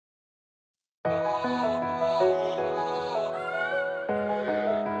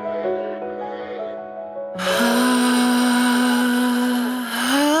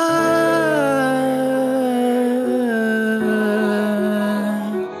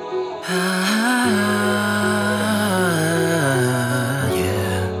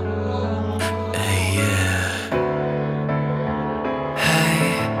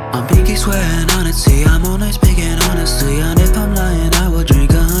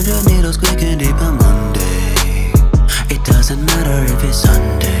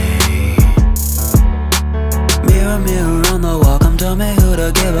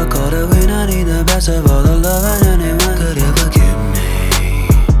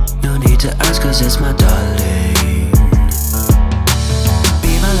cause it's my darling.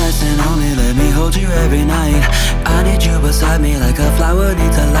 Be my last and only, let me hold you every night. I need you beside me like a flower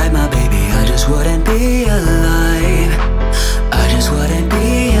needs a light, my baby. I just wouldn't be alive. I just wouldn't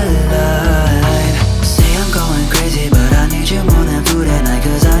be alive. Say I'm going crazy, but I need you more than food at night.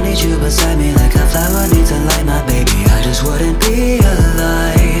 Cause I need you beside me like a flower needs a light, my baby. I just wouldn't be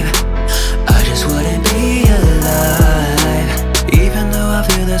alive. I just wouldn't be alive. Even though I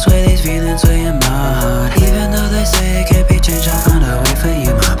feel this way, these feelings way in my heart. Even though they say it can't be changed, I'm gonna wait for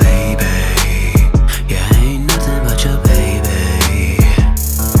you, my baby. Yeah, ain't nothing but your baby.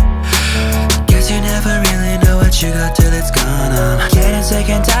 Guess you never really know what you got till it's gone. I'm getting sick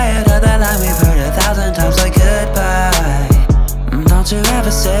and tired of that line we've heard 1,000 times, like goodbye. Don't you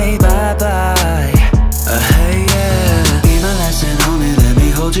ever say bye-bye. Hey, yeah. Be my last and only, let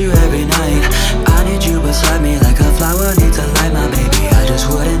me hold you every night. I need you beside me like a flower needs a light, my baby. I just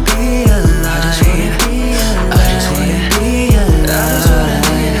wouldn't be alive. I just wouldn't be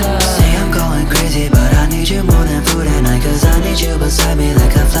alive. Say I'm going crazy, but I need you more than food at night. Cause I need you beside me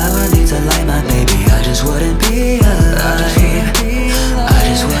like a flower needs a light, my baby. I just wouldn't be alive. I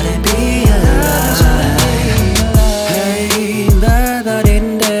just wouldn't be alive. Hey,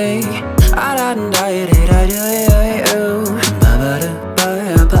 ba-ba-din-day, I-da-din-day-day-day-day.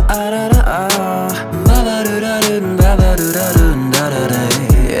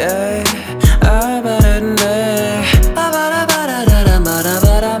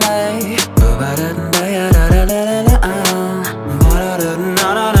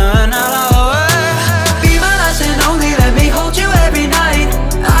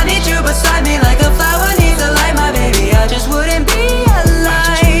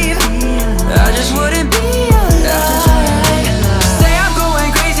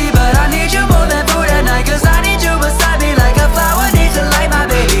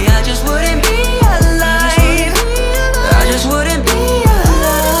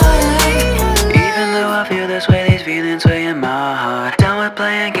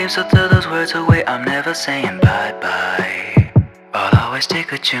 So throw those words away, I'm never saying bye-bye. I'll always stick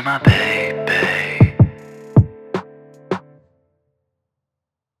with you, my baby.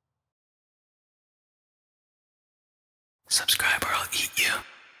 Subscribe or I'll eat you.